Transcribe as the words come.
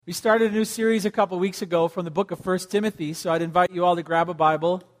We started a new series a couple weeks ago from the book of 1 Timothy, so I'd invite you all to grab a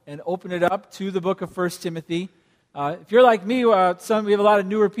Bible and open it up to the book of 1 Timothy. If you're like me, we have a lot of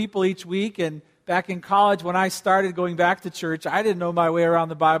newer people each week, and back in college when I started going back to church, I didn't know my way around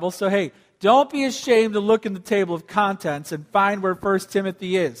the Bible, so hey, don't be ashamed to look in the table of contents and find where 1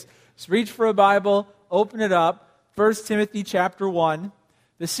 Timothy is. Just reach for a Bible, open it up, 1 Timothy chapter 1.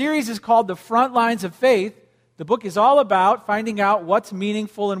 The series is called The Front Lines of Faith. The book is all about finding out what's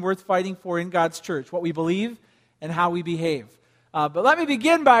meaningful and worth fighting for in God's church, what we believe and how we behave. But let me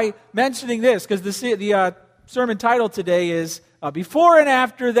begin by mentioning this, because the sermon title today is Before and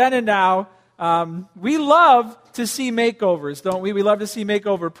After, Then and Now. We love to see makeovers, don't we? We love to see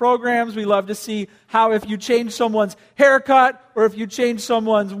makeover programs. We love to see how if you change someone's haircut, or if you change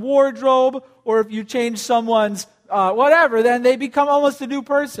someone's wardrobe, or if you change someone's whatever, then they become almost a new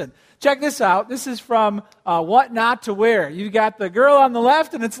person. Check this out. This is from What Not to Wear. You got the girl on the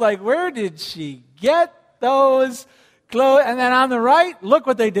left, and it's like, where did she get those clothes? And then on the right, look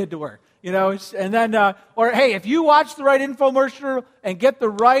what they did to her. You know, and then, or hey, if you watch the right infomercial and get the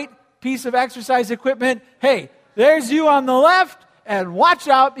right piece of exercise equipment, hey, there's you on the left, and watch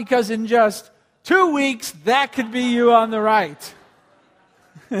out, because in just 2 weeks, that could be you on the right.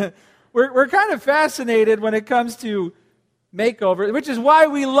 We're kind of fascinated when it comes to makeover, which is why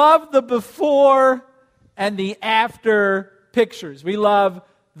we love the before and the after pictures. We love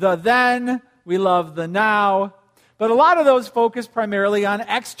the then, we love the now, but a lot of those focus primarily on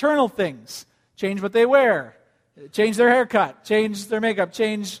external things. Change what they wear, change their haircut, change their makeup,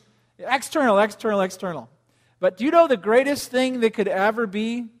 change external. But do you know the greatest thing that could ever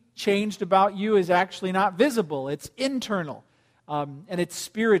be changed about you is actually not visible, it's internal, and it's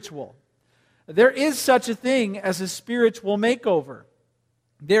spiritual. There is such a thing as a spiritual makeover.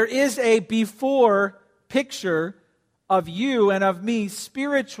 There is a before picture of you and of me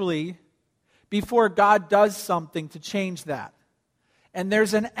spiritually before God does something to change that. And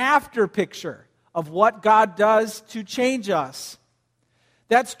there's an after picture of what God does to change us.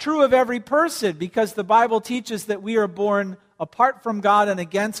 That's true of every person, because the Bible teaches that we are born apart from God and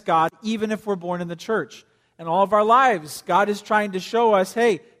against God, even if we're born in the church. And all of our lives, God is trying to show us,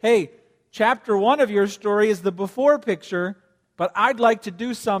 hey, Chapter 1 of your story is the before picture, but I'd like to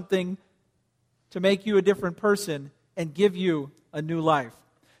do something to make you a different person and give you a new life.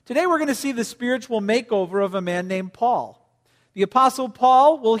 Today we're going to see the spiritual makeover of a man named Paul. The Apostle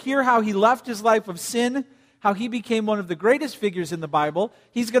Paul, will hear how he left his life of sin, how he became one of the greatest figures in the Bible.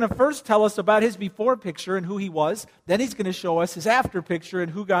 He's going to first tell us about his before picture and who he was. Then he's going to show us his after picture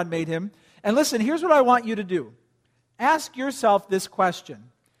and who God made him. And listen, here's what I want you to do. Ask yourself this question.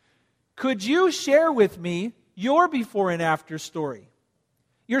 Could you share with me your before and after story?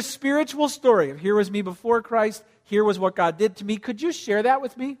 Your spiritual story of here was me before Christ, here was what God did to me. Could you share that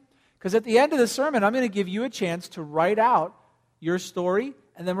with me? Because at the end of the sermon, I'm going to give you a chance to write out your story,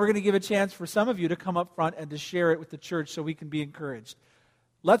 and then we're going to give a chance for some of you to come up front and to share it with the church so we can be encouraged.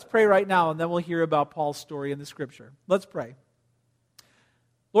 Let's pray right now, and then we'll hear about Paul's story in the Scripture. Let's pray.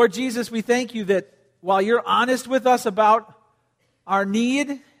 Lord Jesus, we thank you that while you're honest with us about our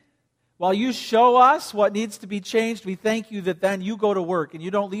need, while you show us what needs to be changed, we thank you that then you go to work and you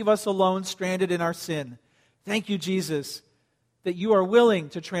don't leave us alone, stranded in our sin. Thank you, Jesus, that you are willing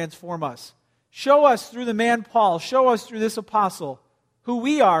to transform us. Show us through the man Paul, show us through this apostle who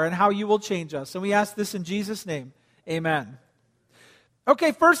we are and how you will change us. And we ask this in Jesus' name. Amen.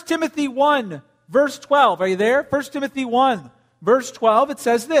 Okay, 1 Timothy 1, verse 12. Are you there? 1 Timothy 1, verse 12, it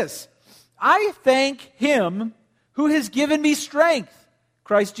says this. I thank him who has given me strength,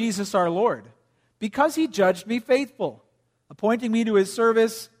 Christ Jesus our Lord, because he judged me faithful, appointing me to his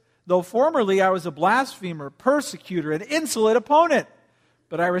service, though formerly I was a blasphemer, persecutor, and insolent opponent.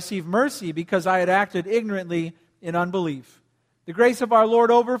 But I received mercy because I had acted ignorantly in unbelief. The grace of our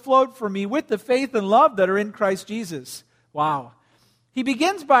Lord overflowed for me with the faith and love that are in Christ Jesus. Wow. He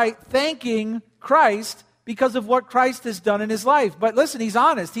begins by thanking Christ because of what Christ has done in his life. But listen, he's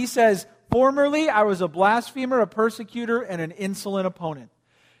honest. He says, formerly I was a blasphemer, a persecutor, and an insolent opponent.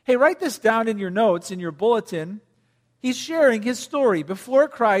 Hey, write this down in your notes, in your bulletin. He's sharing his story. Before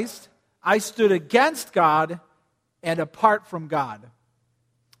Christ, I stood against God and apart from God.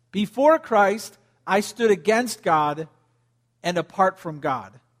 Before Christ, I stood against God and apart from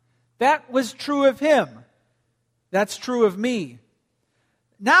God. That was true of him. That's true of me.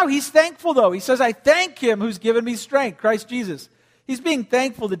 Now he's thankful, though. He says, I thank him who's given me strength, Christ Jesus. He's being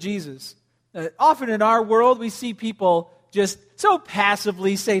thankful to Jesus. Often in our world, we see people just so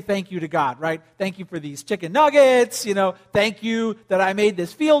passively say thank you to God, right? Thank you for these chicken nuggets, thank you that I made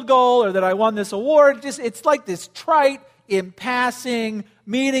this field goal or that I won this award. It's like this trite, in passing,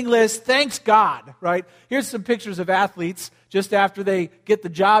 meaningless, thanks God, right? Here's some pictures of athletes just after they get the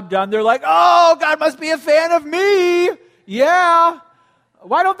job done. They're like, oh, God must be a fan of me. Yeah.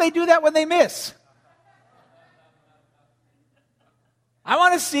 Why don't they do that when they miss? I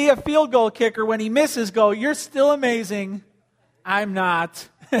want to see a field goal kicker when he misses go, you're still amazing. I'm not.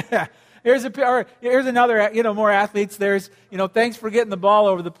 Here's another, more athletes. There's, thanks for getting the ball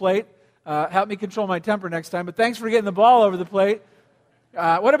over the plate. Help me control my temper next time, but thanks for getting the ball over the plate.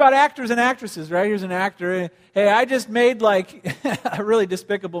 What about actors and actresses, right? Here's an actor. Hey, I just made a really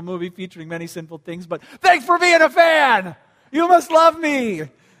despicable movie featuring many sinful things, but thanks for being a fan. You must love me.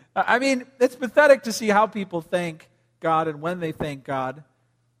 It's pathetic to see how people thank God and when they thank God.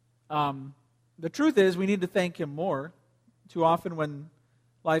 The truth is we need to thank Him more. Too often when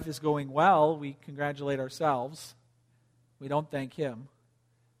life is going well, we congratulate ourselves. We don't thank Him.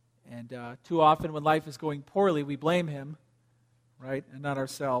 And too often when life is going poorly, we blame Him, right, and not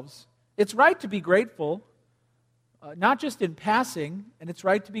ourselves. It's right to be grateful, not just in passing, and it's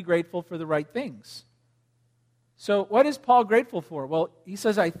right to be grateful for the right things. So what is Paul grateful for? Well, he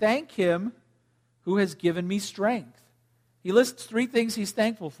says, I thank Him who has given me strength. He lists 3 things he's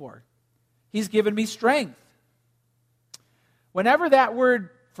thankful for. He's given me strength. Whenever that word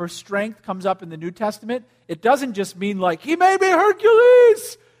for strength comes up in the New Testament, it doesn't just mean like, He made me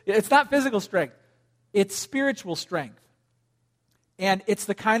Hercules. It's not physical strength. It's spiritual strength. And it's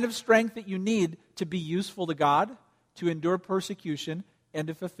the kind of strength that you need to be useful to God, to endure persecution, and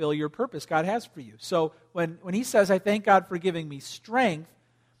to fulfill your purpose God has for you. So when he says, I thank God for giving me strength,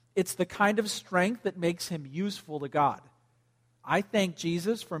 it's the kind of strength that makes Him useful to God. I thank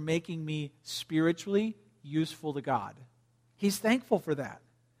Jesus for making me spiritually useful to God. He's thankful for that.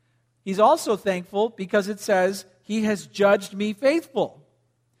 He's also thankful because it says, He has judged me faithful.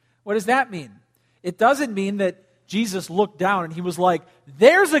 What does that mean? It doesn't mean that Jesus looked down and He was like,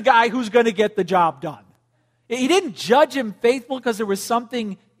 there's a guy who's going to get the job done. He didn't judge him faithful because there was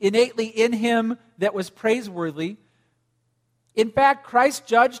something innately in him that was praiseworthy. In fact, Christ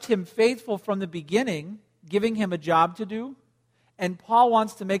judged him faithful from the beginning, giving him a job to do. And Paul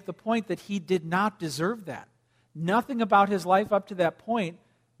wants to make the point that he did not deserve that. Nothing about his life up to that point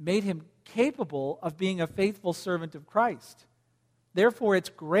made him capable of being a faithful servant of Christ. Therefore, it's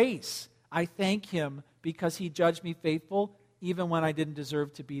grace. I thank Him because He judged me faithful even when I didn't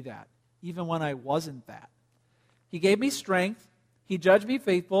deserve to be that, even when I wasn't that. He gave me strength, He judged me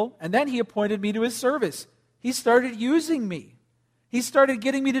faithful, and then He appointed me to His service. He started using me. He started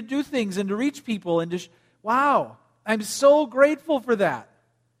getting me to do things and to reach people and to wow, I'm so grateful for that.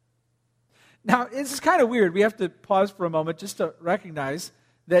 Now, this is kind of weird. We have to pause for a moment just to recognize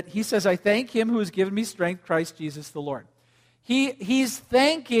that he says, I thank Him who has given me strength, Christ Jesus the Lord. He's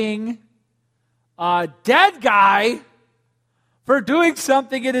thanking a dead guy for doing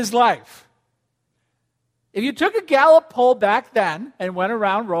something in his life. If you took a Gallup poll back then and went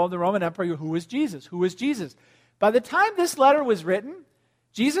around Rome, the Roman Empire, who was Jesus? Who was Jesus? By the time this letter was written,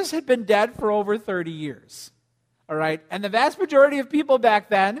 Jesus had been dead for over 30 years. All right? And the vast majority of people back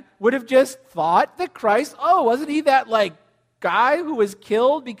then would have just thought that Christ, wasn't He that guy who was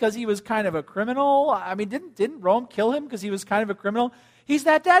killed because he was kind of a criminal? Didn't Rome kill him because he was kind of a criminal? He's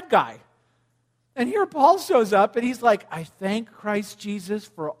that dead guy. And here Paul shows up and he's like, I thank Christ Jesus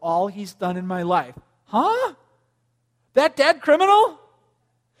for all He's done in my life. Huh? That dead criminal?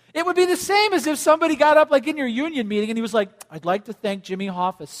 It would be the same as if somebody got up in your union meeting and he was like, I'd like to thank Jimmy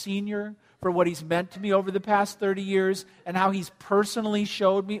Hoff, a senior, for what he's meant to me over the past 30 years and how he's personally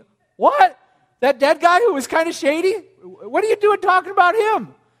showed me. What? That dead guy who was kind of shady? What are you doing talking about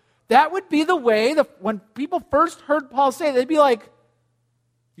him? That would be the way when people first heard Paul say it, they'd be like,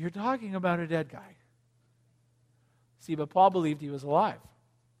 you're talking about a dead guy. See, but Paul believed he was alive.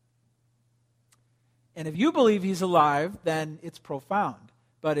 And if you believe he's alive, then it's profound.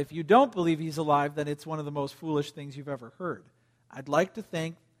 But if you don't believe he's alive, then it's one of the most foolish things you've ever heard. I'd like to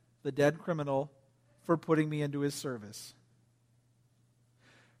thank the dead criminal for putting me into His service.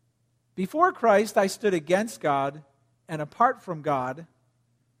 Before Christ, I stood against God and apart from God.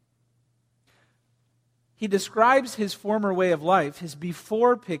 He describes his former way of life, his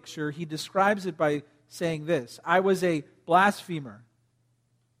before picture. He describes it by saying this: I was a blasphemer.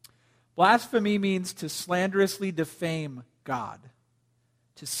 Blasphemy means to slanderously defame God.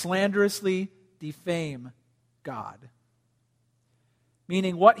 To slanderously defame God.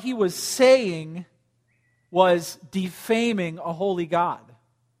 Meaning what he was saying was defaming a holy God.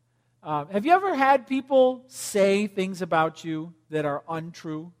 Have you ever had people say things about you that are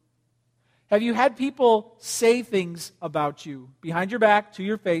untrue? Have you had people say things about you behind your back, to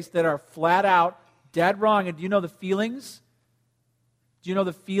your face, that are flat out dead wrong? And do you know the feelings Do you know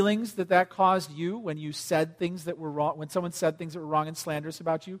the feelings that caused you when you said things that were wrong, when someone said things that were wrong and slanderous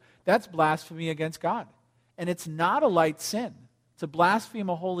about you? That's blasphemy against God. And it's not a light sin. To blaspheme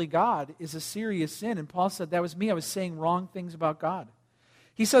a holy God is a serious sin. And Paul said, that was me. I was saying wrong things about God.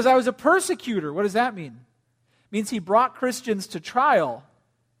 He says, I was a persecutor. What does that mean? It means he brought Christians to trial.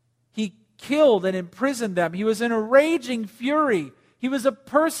 He killed and imprisoned them. He was in a raging fury. He was a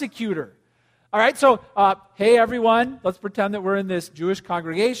persecutor. All right, so, hey everyone, let's pretend that we're in this Jewish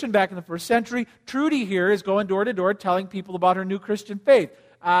congregation back in the first century. Trudy here is going door to door telling people about her new Christian faith.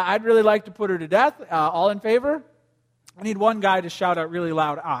 I'd really like to put her to death. All in favor? I need one guy to shout out really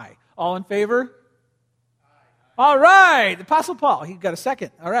loud, aye. All in favor? Aye. All right, the Apostle Paul, he got a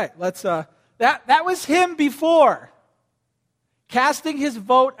second. All right, let's, that was him before, casting his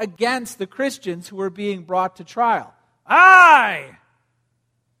vote against the Christians who were being brought to trial. Aye!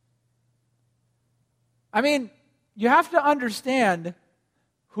 I mean, you have to understand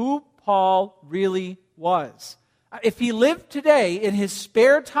who Paul really was. If he lived today in his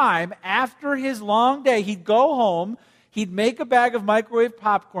spare time after his long day, he'd go home, he'd make a bag of microwave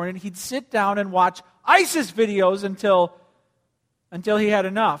popcorn, and he'd sit down and watch ISIS videos until he had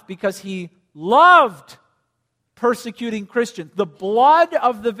enough, because he loved persecuting Christians. The blood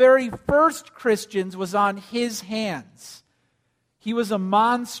of the very first Christians was on his hands. He was a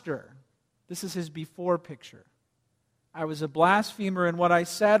monster. This is his before picture. I was a blasphemer in what I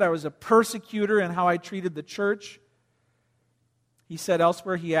said. I was a persecutor in how I treated the church. He said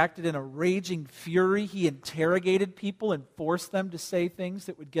elsewhere he acted in a raging fury. He interrogated people and forced them to say things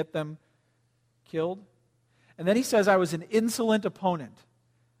that would get them killed. And then he says I was an insolent opponent,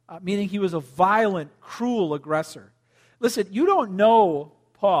 meaning he was a violent, cruel aggressor. Listen, you don't know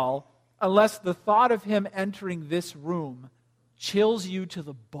Paul unless the thought of him entering this room chills you to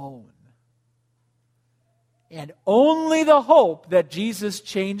the bone. And only the hope that Jesus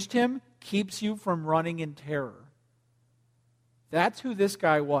changed him keeps you from running in terror. That's who this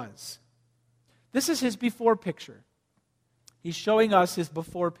guy was. This is his before picture. He's showing us his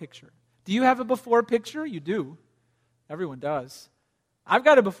before picture. Do you have a before picture? You do. Everyone does. I've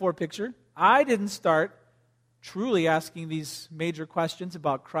got a before picture. I didn't start truly asking these major questions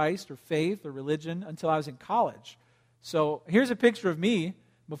about Christ or faith or religion until I was in college. So here's a picture of me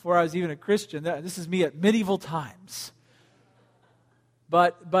before I was even a Christian. This is me at medieval times.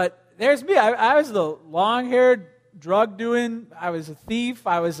 But there's me. I was the long-haired, drug-doing. I was a thief.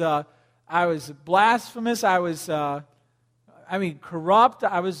 I was blasphemous. I was corrupt.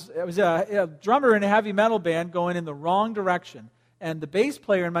 I was a drummer in a heavy metal band going in the wrong direction. And the bass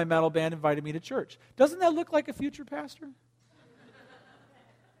player in my metal band invited me to church. Doesn't that look like a future pastor?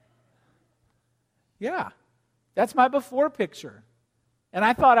 Yeah. That's my before picture. And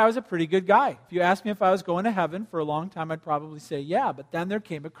I thought I was a pretty good guy. If you asked me if I was going to heaven for a long time, I'd probably say yeah. But then there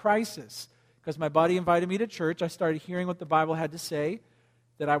came a crisis. Because my buddy invited me to church, I started hearing what the Bible had to say,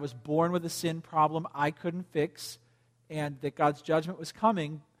 that I was born with a sin problem I couldn't fix, and that God's judgment was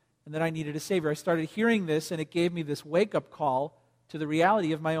coming, and that I needed a Savior. I started hearing this, and it gave me this wake-up call to the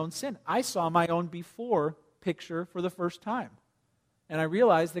reality of my own sin. I saw my own before picture for the first time. And I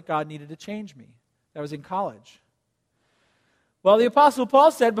realized that God needed to change me. That was in college. Well, the Apostle Paul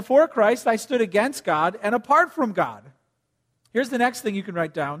said, before Christ, I stood against God and apart from God. Here's the next thing you can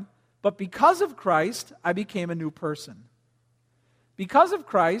write down. But because of Christ, I became a new person. Because of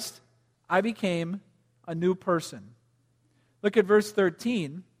Christ, I became a new person. Look at verse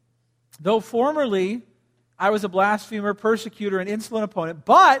 13. Though formerly I was a blasphemer, persecutor, and insolent opponent,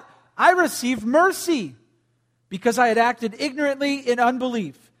 but I received mercy because I had acted ignorantly in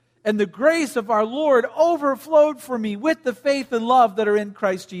unbelief. And the grace of our Lord overflowed for me with the faith and love that are in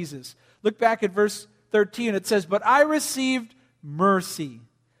Christ Jesus. Look back at verse 13. It says, but I received mercy.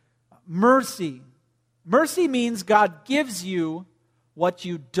 Mercy. Mercy means God gives you what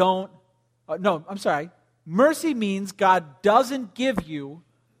you don't... Mercy means God doesn't give you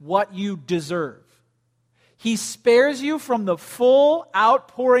what you deserve. He spares you from the full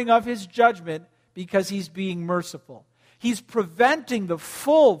outpouring of His judgment because He's being merciful. He's preventing the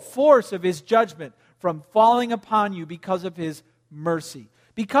full force of His judgment from falling upon you because of His mercy.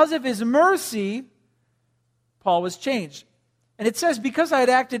 Because of His mercy, Paul was changed. And it says, because I had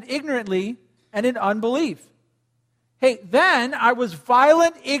acted ignorantly and in unbelief. Hey, then I was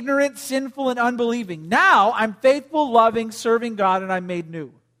violent, ignorant, sinful, and unbelieving. Now I'm faithful, loving, serving God, and I'm made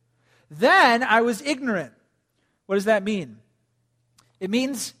new. Then I was ignorant. What does that mean? It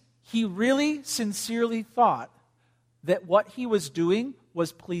means he really sincerely thought that what he was doing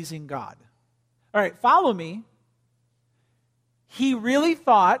was pleasing God. All right, follow me. He really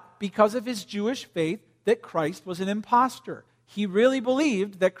thought, because of his Jewish faith, that Christ was an imposter. He really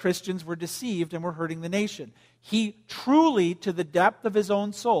believed that Christians were deceived and were hurting the nation. He truly, to the depth of his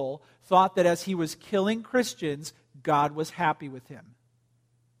own soul, thought that as he was killing Christians, God was happy with him.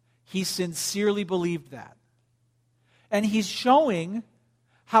 He sincerely believed that. And he's showing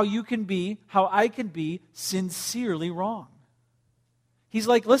how you can be, how I can be sincerely wrong. He's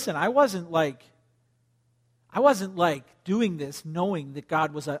like, listen, I wasn't like doing this knowing that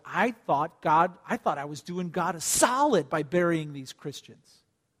God was I thought I was doing God a solid by burying these Christians.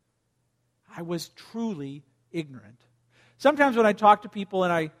 I was truly ignorant. Sometimes when I talk to people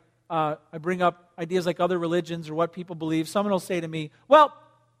and I bring up ideas like other religions or what people believe, someone will say to me, well,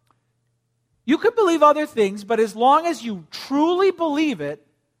 you can believe other things, but as long as you truly believe it,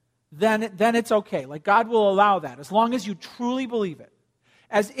 then it's okay. Like God will allow that, as long as you truly believe it.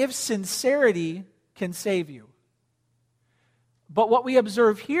 As if sincerity can save you. But what we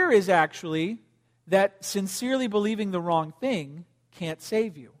observe here is actually that sincerely believing the wrong thing can't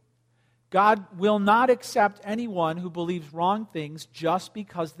save you. God will not accept anyone who believes wrong things just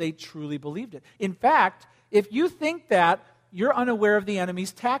because they truly believed it. In fact, if you think that, you're unaware of the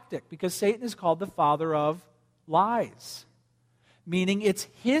enemy's tactic, because Satan is called the father of lies. Meaning it's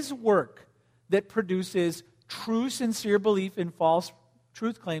his work that produces true, sincere belief in false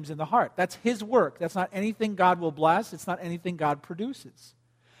truth claims in the heart. That's his work. That's not anything God will bless. It's not anything God produces.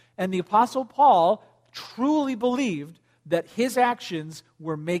 And the Apostle Paul truly believed that his actions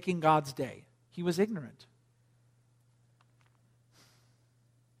were making God's day. He was ignorant.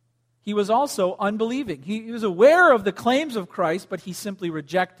 He was also unbelieving. He was aware of the claims of Christ, but he simply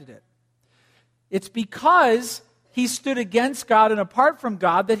rejected it. It's because he stood against God and apart from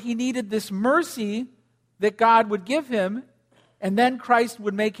God that he needed this mercy that God would give him, and then Christ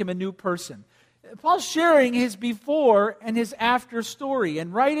would make him a new person. Paul's sharing his before and his after story,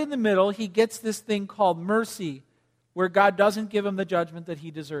 and right in the middle he gets this thing called mercy, where God doesn't give him the judgment that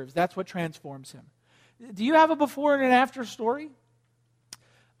he deserves. That's what transforms him. Do you have a before and an after story?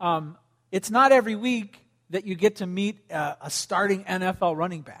 It's not every week that you get to meet a starting NFL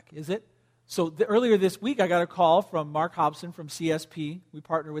running back, is it? So earlier this week, I got a call from Mark Hobson from CSP. We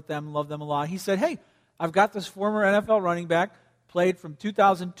partner with them, love them a lot. He said, hey, I've got this former NFL running back, played from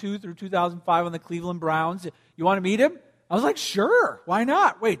 2002 through 2005 on the Cleveland Browns. You want to meet him? I was like, sure, why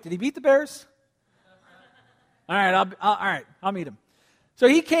not? Wait, did he beat the Bears? All right, I'll meet him. So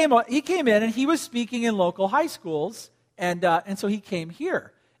he came in, and he was speaking in local high schools, and so he came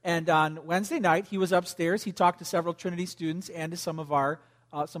here. And on Wednesday night, he was upstairs. He talked to several Trinity students and to some of our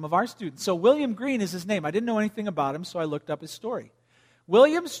students. So William Green is his name. I didn't know anything about him, so I looked up his story.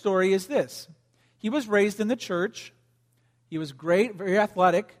 William's story is this. He was raised in the church. He was great, very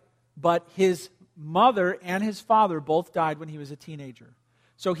athletic, but his mother and his father both died when he was a teenager.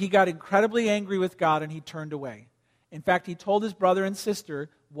 So he got incredibly angry with God, and he turned away. In fact, he told his brother and sister,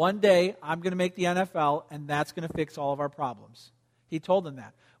 one day I'm going to make the NFL, and that's going to fix all of our problems. He told them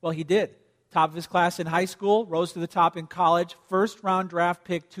that. Well, he did. Top of his class in high school, rose to the top in college, first-round draft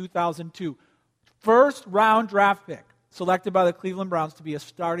pick 2002. First-round draft pick, selected by the Cleveland Browns to be a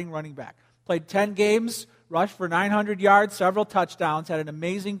starting running back. Played 10 games, rushed for 900 yards, several touchdowns, had an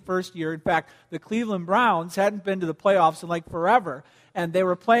amazing first year. In fact, the Cleveland Browns hadn't been to the playoffs in like forever, and they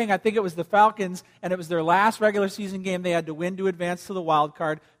were playing, I think it was the Falcons, and it was their last regular season game they had to win to advance to the wild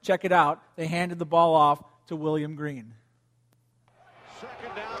card. Check it out. They handed the ball off to William Green.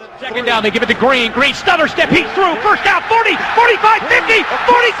 Second down, they give it to Green. Green, stutter step, he's through. First down, 40, 45, 50,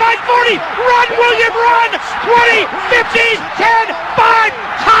 45, 40. Run, William, run! 20, 15, 10, 5,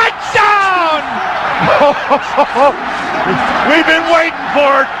 touchdown! We've been waiting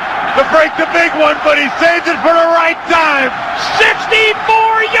for it to break the big one, but he saved it for the right time.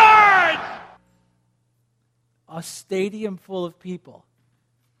 64 yards! A stadium full of people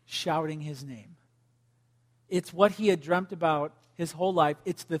shouting his name. It's what he had dreamt about his whole life.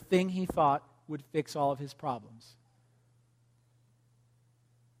 It's the thing he thought would fix all of his problems.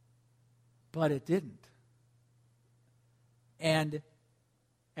 But it didn't. And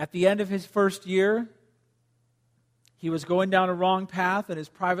at the end of his first year, he was going down a wrong path and his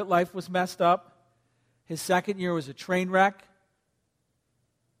private life was messed up. His second year was a train wreck.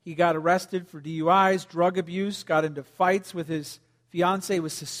 He got arrested for DUIs, drug abuse, got into fights with his fiancée,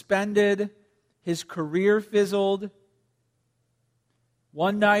 was suspended. His career fizzled.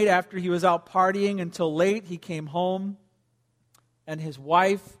 One night after he was out partying until late, he came home and his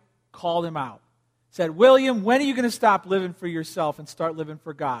wife called him out. Said, William, when are you going to stop living for yourself and start living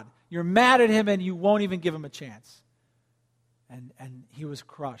for God? You're mad at him and you won't even give him a chance. And he was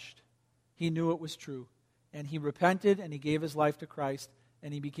crushed. He knew it was true. And he repented and he gave his life to Christ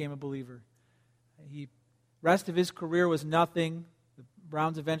and he became a believer. He Rest of his career was nothing. The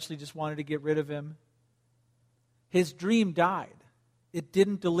Browns eventually just wanted to get rid of him. His dream died. It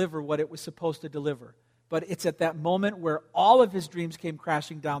didn't deliver what it was supposed to deliver. But it's at that moment where all of his dreams came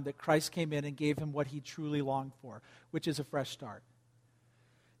crashing down that Christ came in and gave him what he truly longed for, which is a fresh start.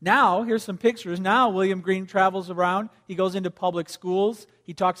 Now, here's some pictures. Now, William Green travels around. He goes into public schools.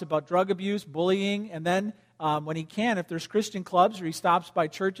 He talks about drug abuse, bullying, and then when he can, if there's Christian clubs or he stops by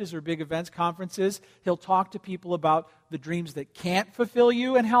churches or big events, conferences, he'll talk to people about the dreams that can't fulfill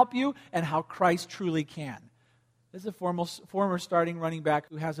you and help you and how Christ truly can. This is a former starting running back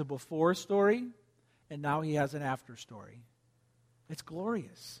who has a before story, and now he has an after story. It's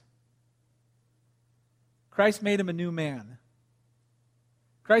glorious. Christ made him a new man.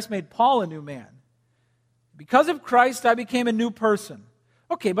 Christ made Paul a new man. Because of Christ, I became a new person.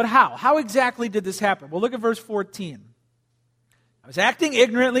 Okay, but how? How exactly did this happen? Well, look at verse 14. I was acting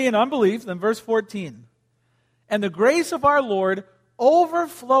ignorantly in unbelief. Then verse 14. And the grace of our Lord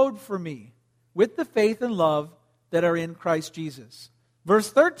overflowed for me with the faith and love that are in Christ Jesus. Verse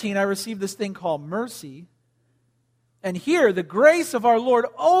 13, I received this thing called mercy. And here, the grace of our Lord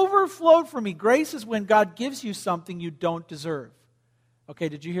overflowed for me. Grace is when God gives you something you don't deserve. Okay,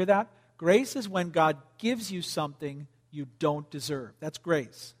 did you hear that? Grace is when God gives you something you don't deserve. That's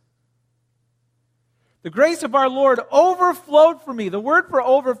grace. The grace of our Lord overflowed for me. The word for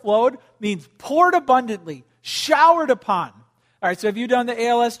overflowed means poured abundantly, showered upon. All right, so have you done the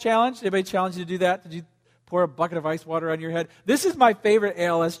ALS challenge? Anybody challenge you to do that? Did you pour a bucket of ice water on your head? This is my favorite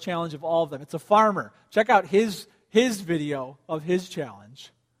ALS challenge of all of them. It's a farmer. Check out his video of his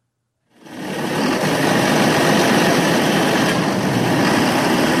challenge.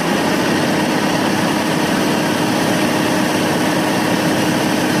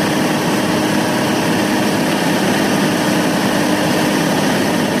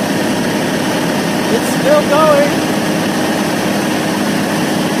 Still going.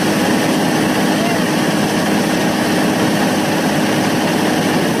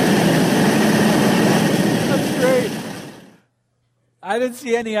 That's great. I didn't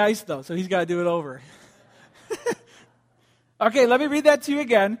see any ice though, so he's got to do it over. Okay, let me read that to you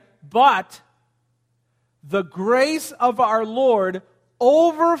again. But the grace of our Lord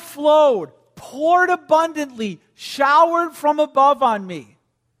overflowed, poured abundantly, showered from above on me.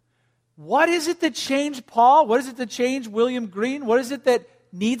 What is it that changed Paul? What is it that changed William Green? What is it that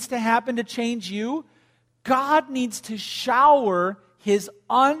needs to happen to change you? God needs to shower His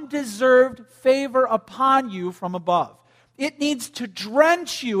undeserved favor upon you from above. It needs to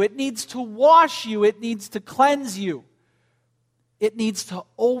drench you. It needs to wash you. It needs to cleanse you. It needs to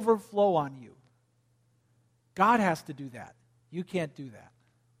overflow on you. God has to do that. You can't do that.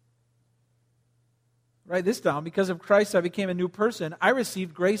 Write this down. Because of Christ, I became a new person. I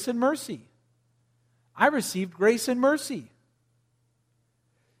received grace and mercy. I received grace and mercy.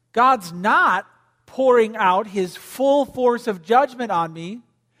 God's not pouring out His full force of judgment on me.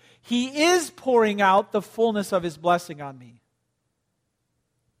 He is pouring out the fullness of His blessing on me.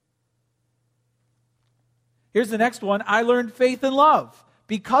 Here's the next one. I learned faith and love.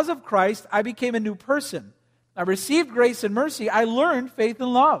 Because of Christ, I became a new person. I received grace and mercy. I learned faith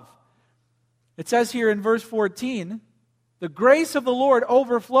and love. It says here in verse 14, the grace of the Lord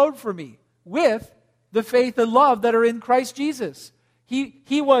overflowed for me with the faith and love that are in Christ Jesus.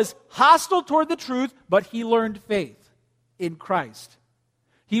 He was hostile toward the truth, but he learned faith in Christ.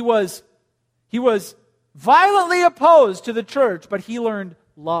 He was violently opposed to the church, but he learned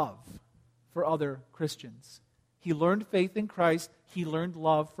love for other Christians. He learned faith in Christ. He learned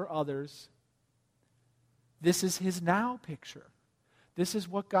love for others. This is his now picture. This is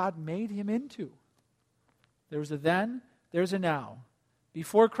what God made him into. There's a then, there's a now.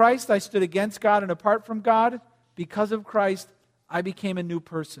 Before Christ, I stood against God and apart from God. Because of Christ, I became a new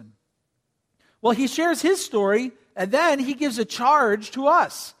person. Well, he shares his story, and then he gives a charge to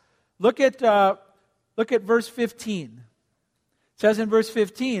us. Look at verse 15. It says in verse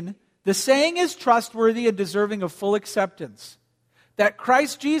 15, the saying is trustworthy and deserving of full acceptance, that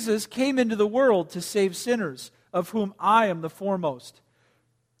Christ Jesus came into the world to save sinners, of whom I am the foremost.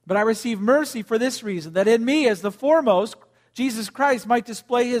 But I receive mercy for this reason, that in me as the foremost, Jesus Christ might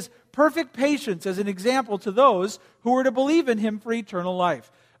display His perfect patience as an example to those who are to believe in Him for eternal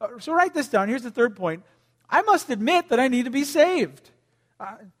life. So write this down. Here's the third point. I must admit that I need to be saved.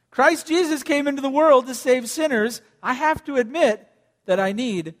 Christ Jesus came into the world to save sinners. I have to admit that I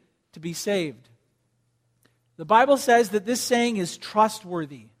need to be saved. The Bible says that this saying is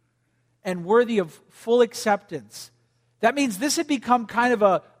trustworthy and worthy of full acceptance. That means this had become kind of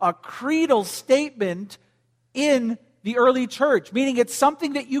a creedal statement in the early church, meaning it's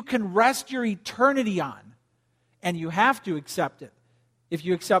something that you can rest your eternity on. And you have to accept it if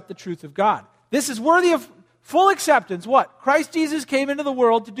you accept the truth of God. This is worthy of full acceptance. What? Christ Jesus came into the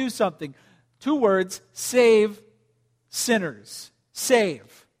world to do something. 2 words, save sinners.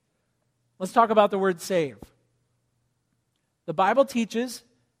 Save. Let's talk about the word save. The Bible teaches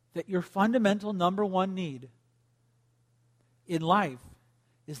that your fundamental number one need in life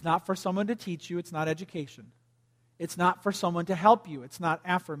is not for someone to teach you, it's not education. It's not for someone to help you, it's not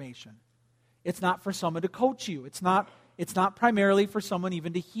affirmation. It's not for someone to coach you, it's not primarily for someone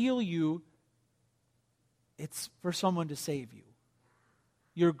even to heal you. It's for someone to save you.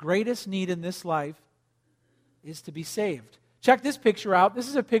 Your greatest need in this life is to be saved. Check this picture out. This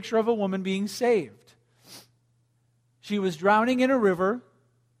is a picture of a woman being saved. She was drowning in a river,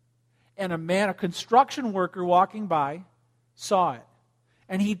 and a construction worker walking by, saw it.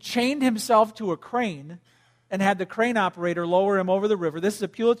 And he chained himself to a crane and had the crane operator lower him over the river. This is a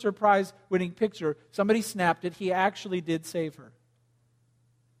Pulitzer Prize-winning picture. Somebody snapped it. He actually did save her.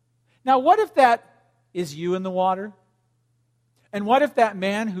 Now, what if that is you in the water? And what if that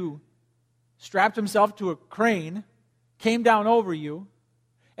man who strapped himself to a crane came down over you,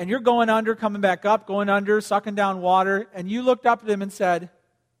 and you're going under, coming back up, going under, sucking down water, and you looked up at him and said,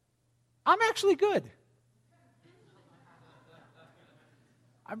 I'm actually good.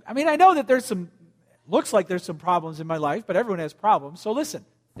 I mean, I know that looks like there's some problems in my life, but everyone has problems. So listen,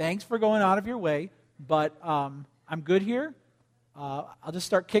 thanks for going out of your way, but I'm good here. I'll just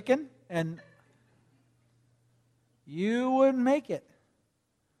start kicking, and you wouldn't make it.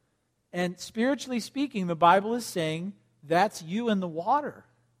 And spiritually speaking, the Bible is saying that's you in the water.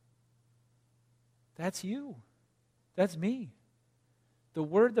 That's you. That's me. The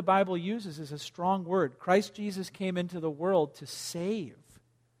word the Bible uses is a strong word. Christ Jesus came into the world to save.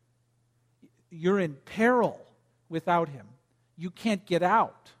 You're in peril without him. You can't get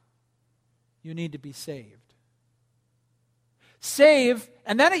out. You need to be saved. Save,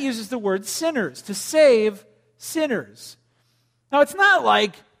 and then it uses the word sinners, to save sinners. Now it's not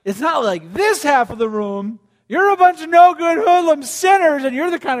like this half of the room, you're a bunch of no good hoodlum sinners, and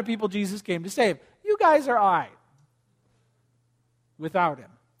you're the kind of people Jesus came to save. You guys are all right without him.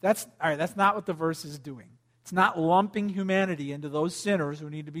 That's not what the verse is doing. It's not lumping humanity into those sinners who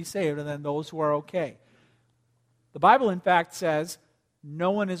need to be saved and then those who are okay. The Bible, in fact, says,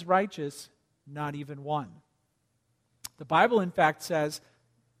 no one is righteous, not even one. The Bible, in fact, says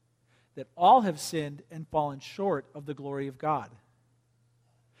that all have sinned and fallen short of the glory of God.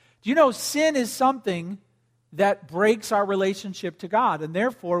 Do you know sin is something that breaks our relationship to God, and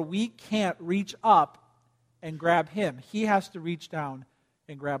therefore we can't reach up and grab him. He has to reach down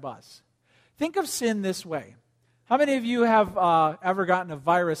and grab us. Think of sin this way. How many of you have ever gotten a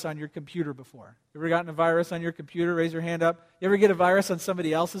virus on your computer before? You ever gotten a virus on your computer? Raise your hand up. You ever get a virus on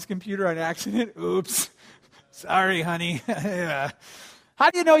somebody else's computer on accident? Oops. Sorry, honey. Yeah. How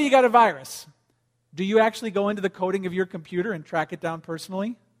do you know you got a virus? Do you actually go into the coding of your computer and track it down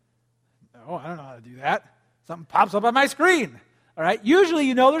personally? No, I don't know how to do that. Something pops up on my screen. All right? Usually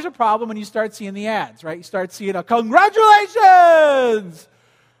you know there's a problem when you start seeing the ads, right? You start seeing congratulations!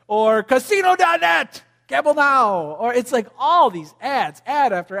 Or casino.net, gamble now. Or it's like all these ads,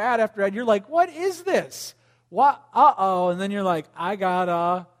 ad after ad after ad. You're like, what is this? What? Uh-oh. And then you're like, I got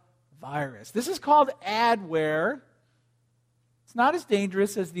a virus. This is called adware. It's not as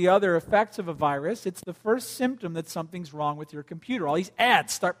dangerous as the other effects of a virus. It's the first symptom that something's wrong with your computer. All these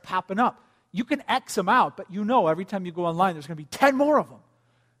ads start popping up. You can X them out, but you know every time you go online, there's going to be 10 more of them,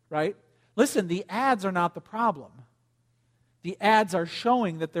 right? Listen, the ads are not the problem. The ads are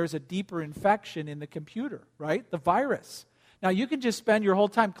showing that there's a deeper infection in the computer, right? The virus. Now, you can just spend your whole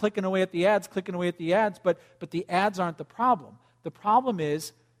time clicking away at the ads, but the ads aren't the problem. The problem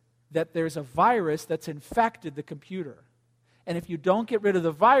is that there's a virus that's infected the computer. And if you don't get rid of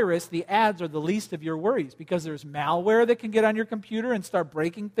the virus, the ads are the least of your worries because there's malware that can get on your computer and start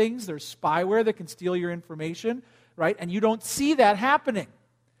breaking things. There's spyware that can steal your information, right? And you don't see that happening.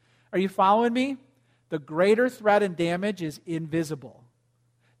 Are you following me? The greater threat and damage is invisible.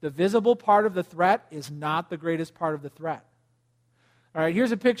 The visible part of the threat is not the greatest part of the threat. All right,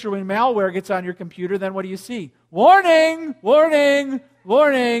 here's a picture when malware gets on your computer, then what do you see? Warning, warning,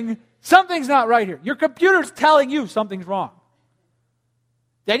 warning. Something's not right here. Your computer's telling you something's wrong.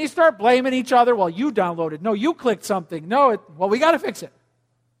 Then you start blaming each other. Well, you downloaded. No, you clicked something. No, we got to fix it.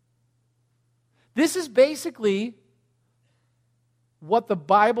 This is basically what the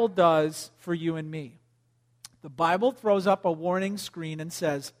Bible does for you and me. The Bible throws up a warning screen and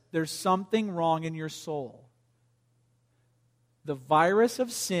says, there's something wrong in your soul. The virus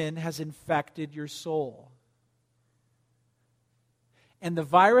of sin has infected your soul. And the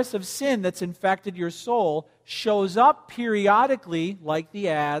virus of sin that's infected your soul shows up periodically, like the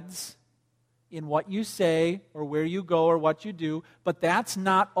ads, in what you say or where you go or what you do, but that's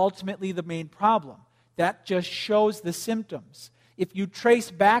not ultimately the main problem. That just shows the symptoms. If you trace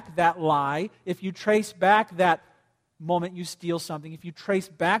back that lie, if you trace back that moment you steal something, if you trace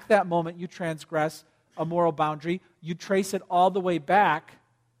back that moment you transgress a moral boundary, you trace it all the way back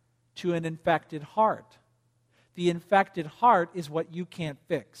to an infected heart. The infected heart is what you can't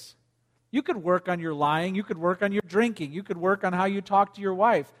fix. You could work on your lying, you could work on your drinking, you could work on how you talk to your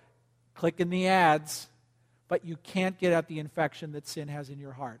wife, click in the ads, but you can't get at the infection that sin has in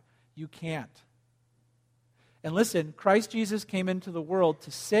your heart. You can't. And listen, Christ Jesus came into the world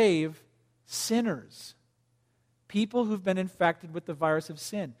to save sinners, people who've been infected with the virus of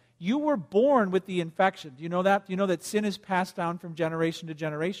sin. You were born with the infection. Do you know that? Do you know that sin is passed down from generation to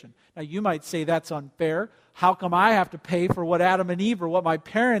generation? Now, you might say that's unfair. How come I have to pay for what Adam and Eve or what my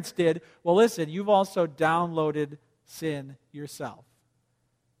parents did? Well, listen, you've also downloaded sin yourself.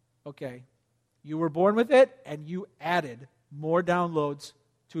 Okay, you were born with it, and you added more downloads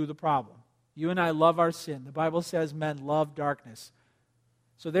to the problem. You and I love our sin. The Bible says men love darkness.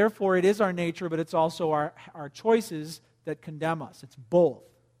 So therefore, it is our nature, but it's also our choices that condemn us. It's both.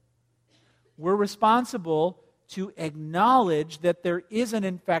 We're responsible to acknowledge that there is an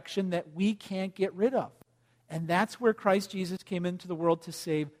infection that we can't get rid of. And that's where Christ Jesus came into the world to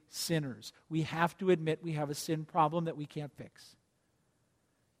save sinners. We have to admit we have a sin problem that we can't fix.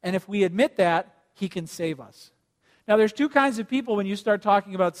 And if we admit that, He can save us. Now, there's two kinds of people when you start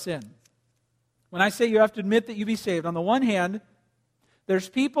talking about sin. When I say you have to admit that you be saved, on the one hand, there's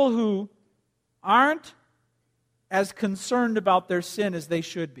people who aren't as concerned about their sin as they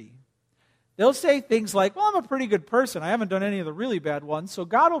should be. They'll say things like, well, I'm a pretty good person. I haven't done any of the really bad ones, so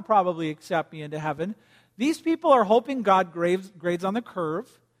God will probably accept me into heaven. These people are hoping God grades on the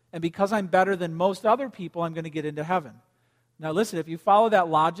curve, and because I'm better than most other people, I'm going to get into heaven. Now listen, if you follow that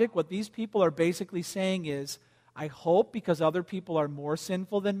logic, what these people are basically saying is, I hope because other people are more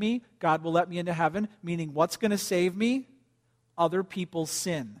sinful than me, God will let me into heaven, meaning what's going to save me? Other people's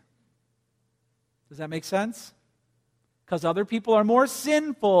sin. Does that make sense? Because other people are more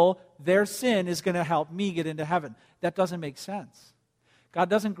sinful, their sin is going to help me get into heaven. That doesn't make sense. God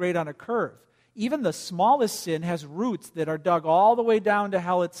doesn't grade on a curve. Even the smallest sin has roots that are dug all the way down to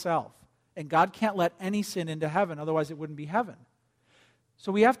hell itself. And God can't let any sin into heaven, otherwise it wouldn't be heaven.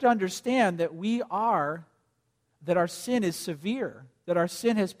 So we have to understand that that our sin is severe, that our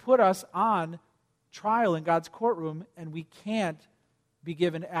sin has put us on trial in God's courtroom, and we can't be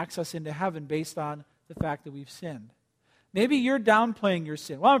given access into heaven based on the fact that we've sinned. Maybe you're downplaying your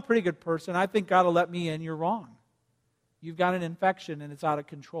sin. Well, I'm a pretty good person. I think God will let me in. You're wrong. You've got an infection and it's out of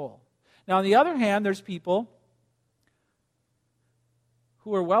control. Now, on the other hand, there's people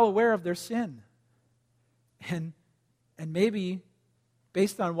who are well aware of their sin. And maybe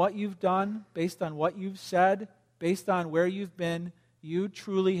based on what you've done, based on what you've said, based on where you've been, you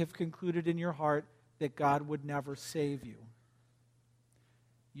truly have concluded in your heart that God would never save you.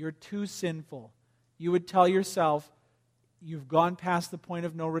 You're too sinful. You would tell yourself, you've gone past the point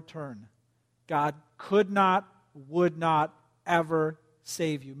of no return. God could not, would not ever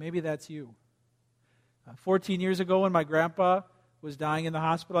save you. Maybe that's you. 14 years ago when my grandpa was dying in the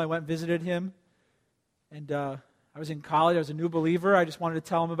hospital, I went and visited him. And I was in college. I was a new believer. I just wanted to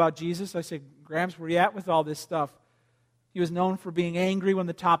tell him about Jesus. I said, Gramps, where are you at with all this stuff? He was known for being angry when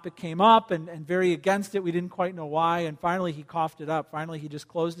the topic came up and very against it. We didn't quite know why. And finally, he coughed it up. Finally, he just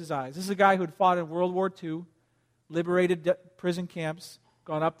closed his eyes. This is a guy who had fought in World War II, liberated prison camps,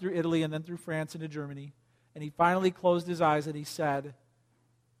 gone up through Italy and then through France into Germany. And he finally closed his eyes and he said,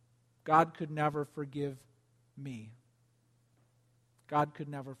 God could never forgive me. God could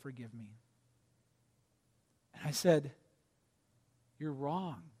never forgive me. And I said, you're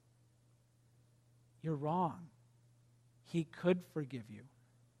wrong. You're wrong. He could forgive you.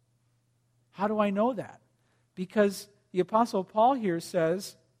 How do I know that? Because the Apostle Paul here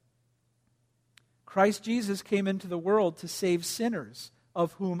says, Christ Jesus came into the world to save sinners,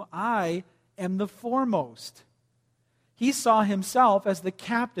 of whom I am the foremost. He saw himself as the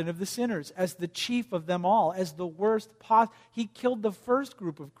captain of the sinners, as the chief of them all, as the worst possible. He killed the first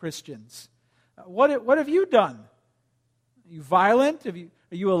group of Christians. What have you done? Are you violent?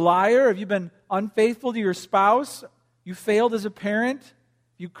 Are you a liar? Have you been unfaithful to your spouse? You failed as a parent?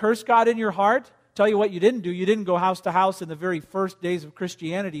 You cursed God in your heart? Tell you what you didn't do. You didn't go house to house in the very first days of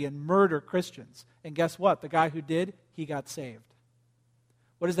Christianity and murder Christians. And guess what? The guy who did, he got saved.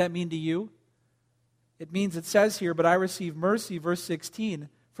 What does that mean to you? It means, it says here, but I receive mercy, verse 16,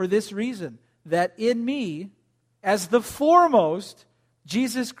 for this reason, that in me, as the foremost,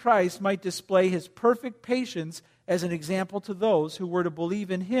 Jesus Christ might display his perfect patience as an example to those who were to believe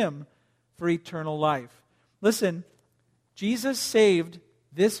in him for eternal life. Listen, Jesus saved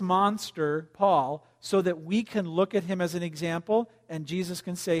this monster, Paul, so that we can look at him as an example, and Jesus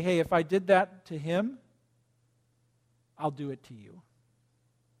can say, hey, if I did that to him, I'll do it to you.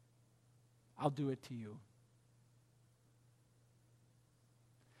 I'll do it to you.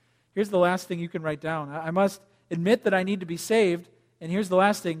 Here's the last thing you can write down. I must admit that I need to be saved. And here's the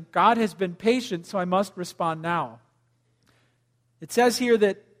last thing. God has been patient, so I must respond now. It says here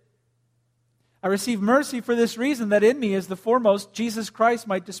that I receive mercy for this reason, that in me is the foremost, Jesus Christ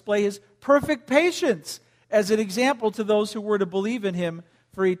might display his perfect patience as an example to those who were to believe in him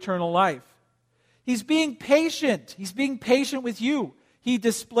for eternal life. He's being patient. He's being patient with you. He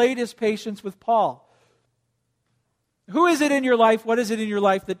displayed his patience with Paul. Who is it in your life? What is it in your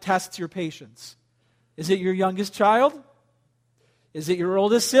life that tests your patience? Is it your youngest child? Is it your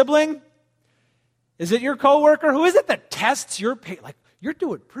oldest sibling? Is it your coworker? Who is it that tests your patience? Like, you're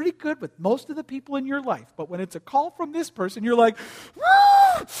doing pretty good with most of the people in your life, but when it's a call from this person, you're like,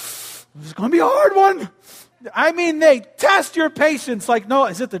 this is going to be a hard one. I mean, they test your patience like, no,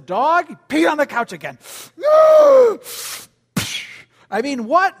 is it the dog? He peed on the couch again. No. I mean,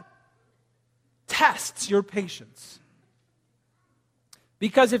 what tests your patience?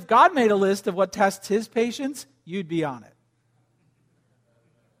 Because if God made a list of what tests his patience, you'd be on it.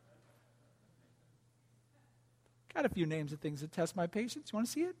 Got a few names of things that test my patience. You want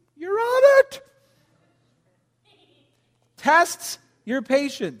to see it? You're on it. Tests your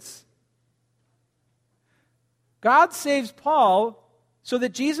patience. God saves Paul so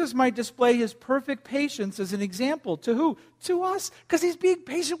that Jesus might display his perfect patience as an example. To who? To us. Because he's being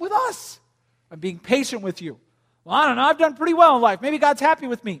patient with us. I'm being patient with you. Well, I don't know. I've done pretty well in life. Maybe God's happy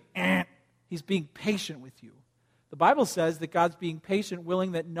with me. He's being patient with you. The Bible says that God's being patient,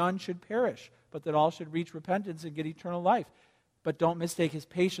 willing that none should perish, but that all should reach repentance and get eternal life. But don't mistake his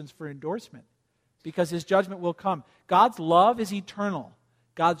patience for endorsement, because his judgment will come. God's love is eternal.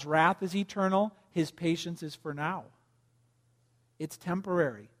 God's wrath is eternal. His patience is for now. It's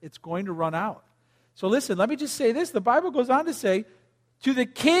temporary. It's going to run out. So listen, let me just say this. The Bible goes on to say, to the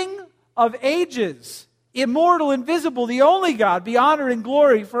King of ages, immortal, invisible, the only God, be honor and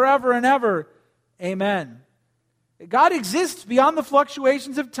glory forever and ever. Amen. God exists beyond the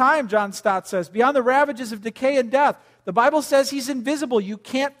fluctuations of time, John Stott says, beyond the ravages of decay and death. The Bible says he's invisible. You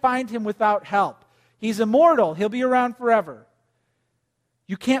can't find him without help. He's immortal. He'll be around forever.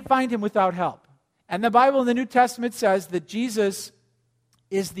 You can't find him without help. And the Bible in the New Testament says that Jesus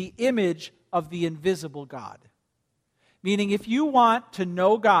is the image of the invisible God. Meaning, if you want to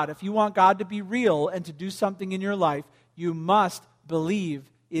know God, if you want God to be real and to do something in your life, you must believe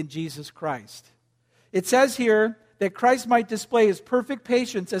in Jesus Christ. It says here that Christ might display his perfect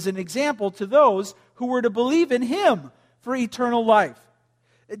patience as an example to those who were to believe in him for eternal life.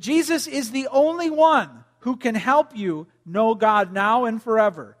 Jesus is the only one who can help you know God now and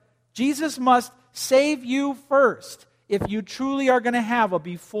forever. Jesus must save you first if you truly are going to have a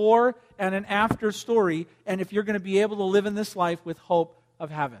before and an after story, and if you're going to be able to live in this life with hope of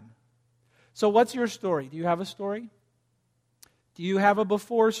heaven. So what's your story? Do you have a story? Do you have a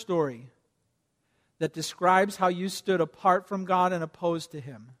before story that describes how you stood apart from God and opposed to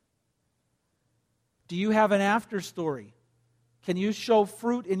him? Do you have an after story? Can you show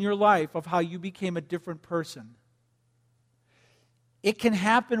fruit in your life of how you became a different person? It can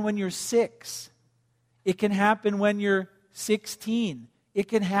happen when you're 6. It can happen when you're 16. It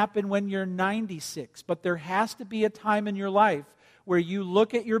can happen when you're 96. But there has to be a time in your life where you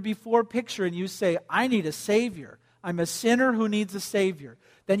look at your before picture and you say, I need a Savior. I'm a sinner who needs a Savior.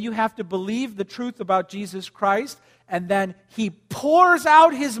 Then you have to believe the truth about Jesus Christ, and then he pours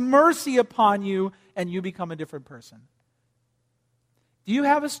out his mercy upon you, and you become a different person. Do you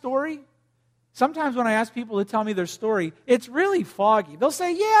have a story? Sometimes when I ask people to tell me their story, it's really foggy. They'll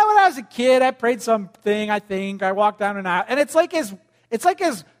say, yeah, when I was a kid, I prayed something, I think. I walked down an aisle. And it's like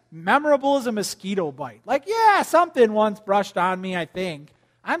as memorable as a mosquito bite. Like, yeah, something once brushed on me, I think.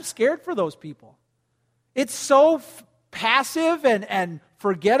 I'm scared for those people. It's so passive and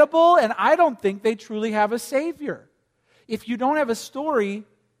forgettable, and I don't think they truly have a Savior. If you don't have a story,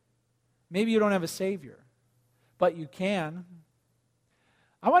 maybe you don't have a Savior. But you can.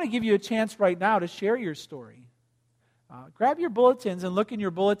 I want to give you a chance right now to share your story. Grab your bulletins and look in your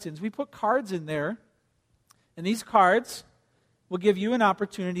bulletins. We put cards in there, and these cards will give you an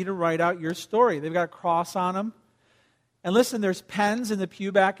opportunity to write out your story. They've got a cross on them. And listen, there's pens in the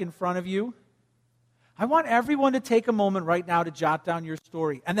pew back in front of you. I want everyone to take a moment right now to jot down your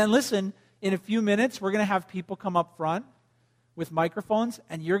story. And then listen, in a few minutes, we're going to have people come up front. with microphones,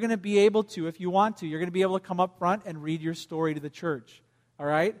 and you're going to be able to, if you want to, you're going to be able to come up front and read your story to the church. All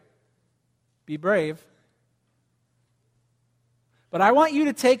right? Be brave. But I want you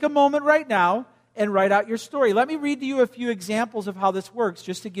to take a moment right now and write out your story. Let me read to you a few examples of how this works,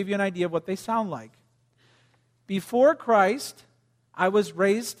 just to give you an idea of what they sound like. Before Christ, I was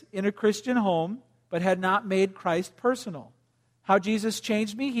raised in a Christian home, but had not made Christ personal. How Jesus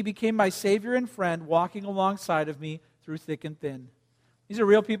changed me, He became my Savior and friend, walking alongside of me through thick and thin. These are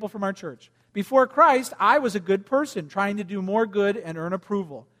real people from our church. Before Christ, I was a good person, trying to do more good and earn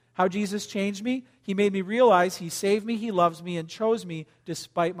approval. How Jesus changed me, He made me realize He saved me, He loves me, and chose me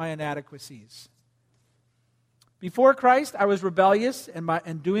despite my inadequacies. Before Christ, I was rebellious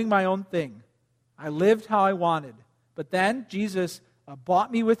and doing my own thing. I lived how I wanted. But then Jesus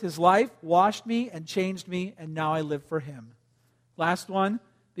bought me with His life, washed me, and changed me, and now I live for Him. Last one.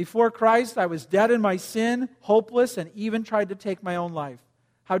 Before Christ, I was dead in my sin, hopeless, and even tried to take my own life.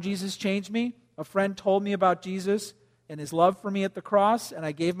 How Jesus changed me? A friend told me about Jesus and His love for me at the cross, and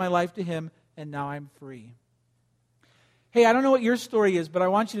I gave my life to Him, and now I'm free. Hey, I don't know what your story is, but I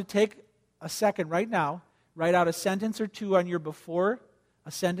want you to take a second right now, write out a sentence or two on your before,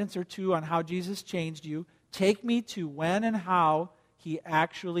 a sentence or two on how Jesus changed you. Take me to when and how He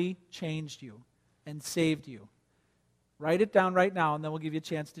actually changed you and saved you. Write it down right now, and then we'll give you a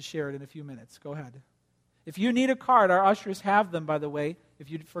chance to share it in a few minutes. Go ahead. If you need a card, our ushers have them, by the way. If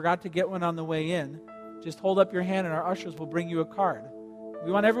you forgot to get one on the way in, just hold up your hand, and our ushers will bring you a card.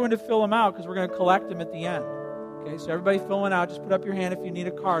 We want everyone to fill them out because we're going to collect them at the end. Okay, so everybody fill one out. Just put up your hand if you need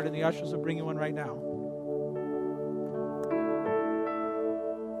a card, and the ushers will bring you one right now.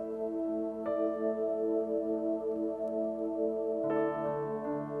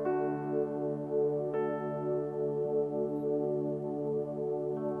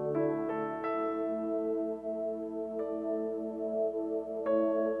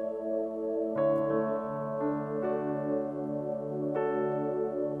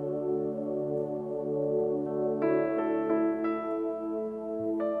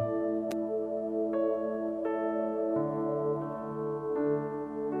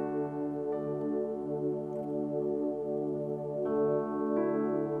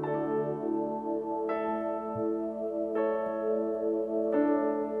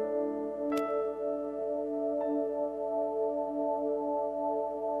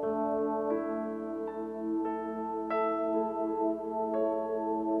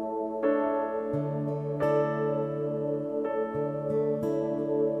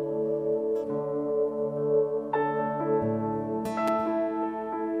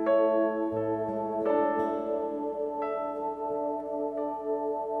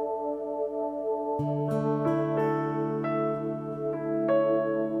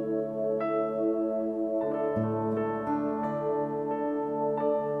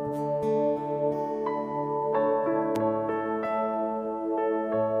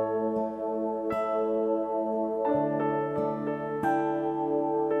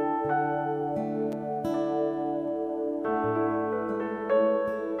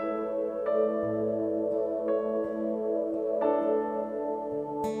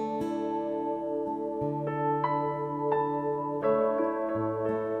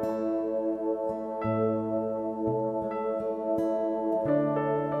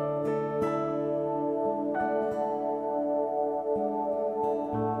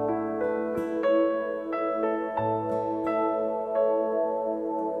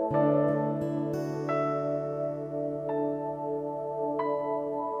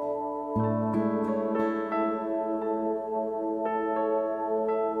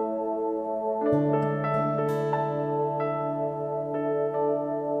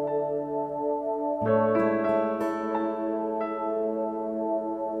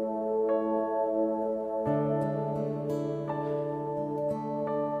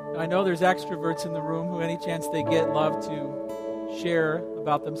 I know there's extroverts in the room who, any chance they get, love to share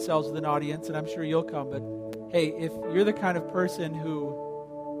about themselves with an audience, and I'm sure you'll come. But hey, if you're the kind of person who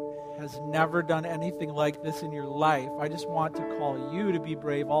has never done anything like this in your life, I just want to call you to be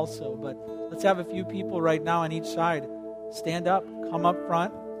brave also. But let's have a few people right now on each side. Stand up, come up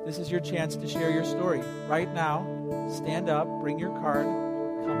front. This is your chance to share your story. Right now, stand up, bring your card,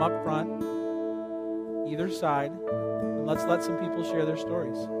 come up front, either side, and let's let some people share their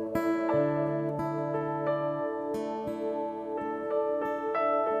stories.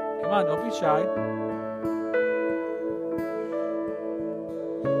 Come on, don't be shy.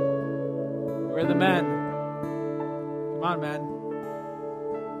 Where are the men? Come on, men.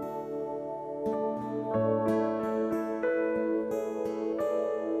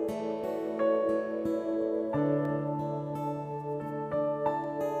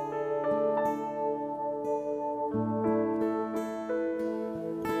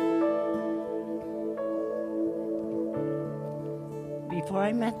 Before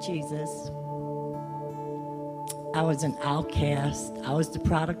I met Jesus, I was an outcast. I was the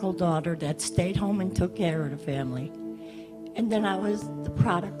prodigal daughter that stayed home and took care of the family. And then I was the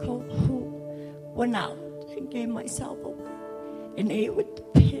prodigal who went out and gave myself away and ate with the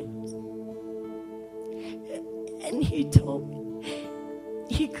pigs. And he told me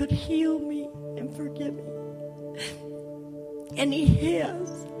he could heal me and forgive me. And he has.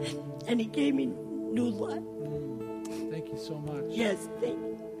 And he gave me new life. Thank you so much. Yes, thank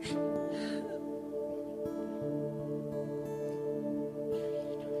you.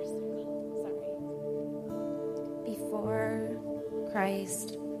 Before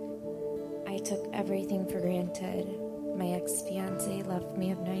Christ, I took everything for granted. My ex-fiance left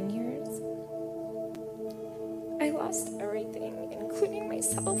me of 9 years. I lost everything, including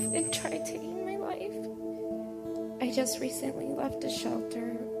myself, and tried to end my life. I just recently left a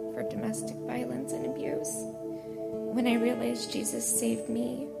shelter for domestic violence and abuse. When I realized Jesus saved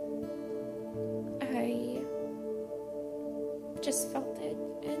me, I just felt it,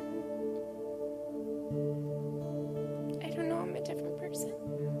 and I don't know, I'm a different person.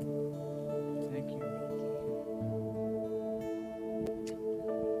 Thank you.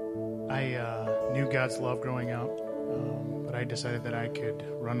 I knew God's love growing up, but I decided that I could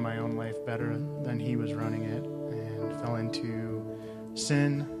run my own life better than He was running it, and fell into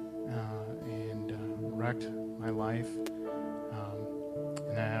sin and wrecked my life.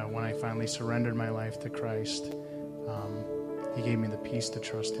 And when I finally surrendered my life to Christ, He gave me the peace to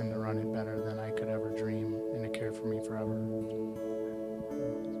trust Him to run it better than I could ever dream, and to care for me forever.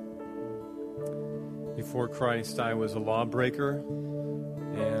 Before Christ, I was a lawbreaker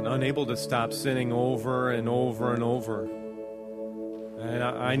and unable to stop sinning over and over and over. And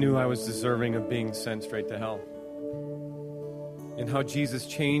I knew I was deserving of being sent straight to hell. And how Jesus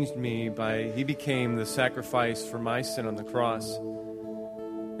changed me He became the sacrifice for my sin on the cross.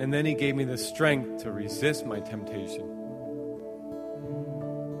 And then He gave me the strength to resist my temptation.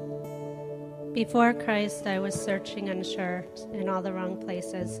 Before Christ, I was searching unsure in all the wrong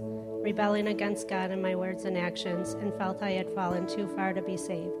places, rebelling against God in my words and actions, and felt I had fallen too far to be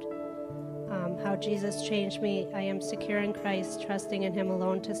saved. How Jesus changed me. I am secure in Christ, trusting in Him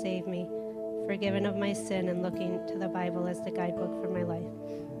alone to save me, forgiven of my sin, and looking to the Bible as the guidebook for my life.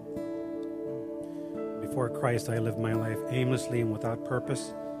 Before Christ, I lived my life aimlessly and without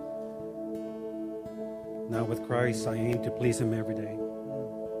purpose. Now with Christ, I aim to please Him every day.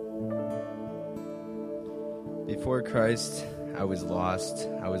 Before Christ, I was lost.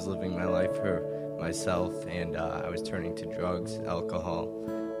 I was living my life for myself, and I was turning to drugs, alcohol,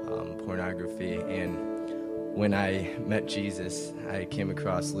 pornography. And when I met Jesus, I came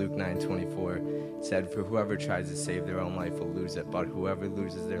across Luke 9:24. It said, "For whoever tries to save their own life will lose it, but whoever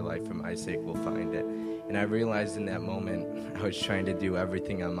loses their life for my sake will find it." And I realized in that moment I was trying to do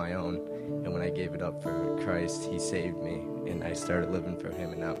everything on my own. And when I gave it up for Christ, He saved me, and I started living for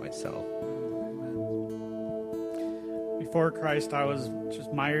Him and not myself. Before Christ, I was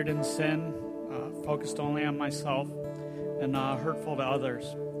just mired in sin, focused only on myself, and hurtful to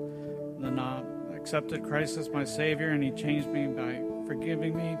others. Then I accepted Christ as my Savior, and He changed me by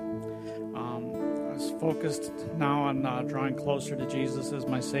forgiving me. I was focused now on drawing closer to Jesus as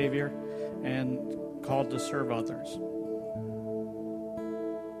my Savior, and called to serve others.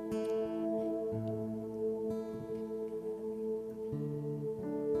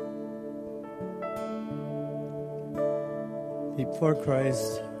 Before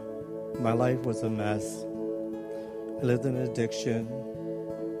Christ, my life was a mess. I lived in addiction,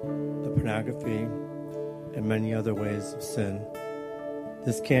 of pornography, and many other ways of sin.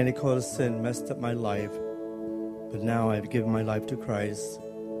 This candy coated sin messed up my life, but now I've given my life to Christ,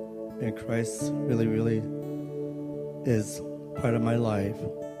 and Christ really, really is part of my life.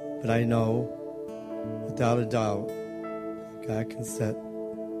 But I know, without a doubt, God can set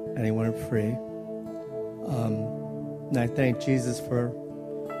anyone free. And I thank Jesus for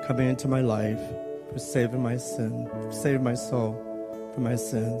coming into my life, for saving my sin, for saving my soul from my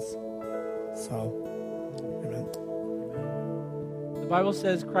sins. So, amen. The Bible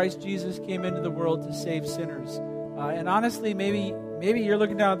says Christ Jesus came into the world to save sinners. And honestly, maybe you're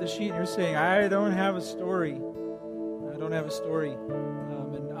looking down at the sheet and you're saying, I don't have a story. I don't have a story.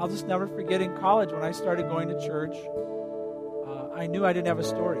 And I'll just never forget in college when I started going to church, I knew I didn't have a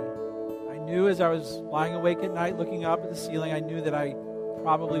story. I knew as I was lying awake at night looking up at the ceiling, I knew that I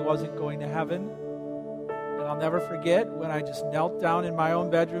probably wasn't going to heaven. And I'll never forget when I just knelt down in my own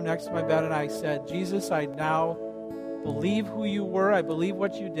bedroom next to my bed and I said, Jesus, I now believe who you were. I believe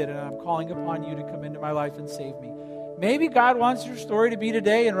what you did, and I'm calling upon you to come into my life and save me. Maybe God wants your story to be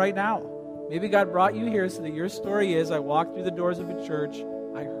today and right now. Maybe God brought you here so that your story is, I walked through the doors of a church,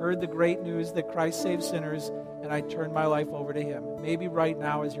 I heard the great news that Christ saves sinners, and I turned my life over to Him. Maybe right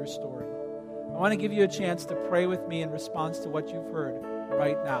now is your story. I want to give you a chance to pray with me in response to what you've heard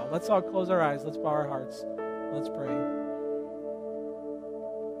right now. Let's all close our eyes. Let's bow our hearts. Let's pray.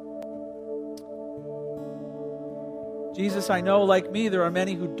 Jesus, I know, like me, there are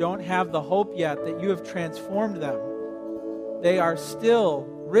many who don't have the hope yet that you have transformed them. They are still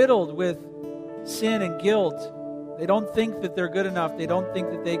riddled with sin and guilt. They don't think that they're good enough. They don't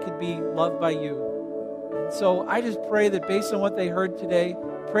think that they can be loved by you. And so I just pray that based on what they heard today,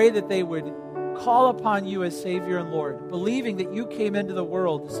 pray that they would call upon you as Savior and Lord, believing that you came into the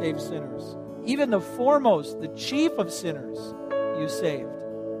world to save sinners. Even the foremost, the chief of sinners, you saved.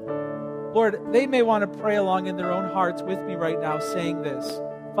 Lord, they may want to pray along in their own hearts with me right now, saying this: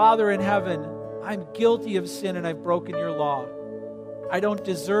 Father in heaven, I'm guilty of sin and I've broken your law. I don't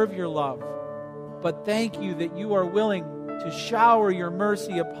deserve your love, but thank you that you are willing to shower your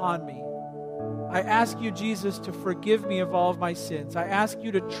mercy upon me. I ask you, Jesus, to forgive me of all of my sins. I ask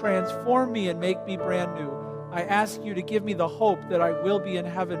you to transform me and make me brand new. I ask you to give me the hope that I will be in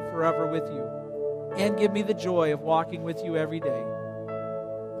heaven forever with you, and give me the joy of walking with you every day.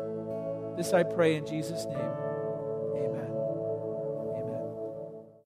 This I pray in Jesus' name.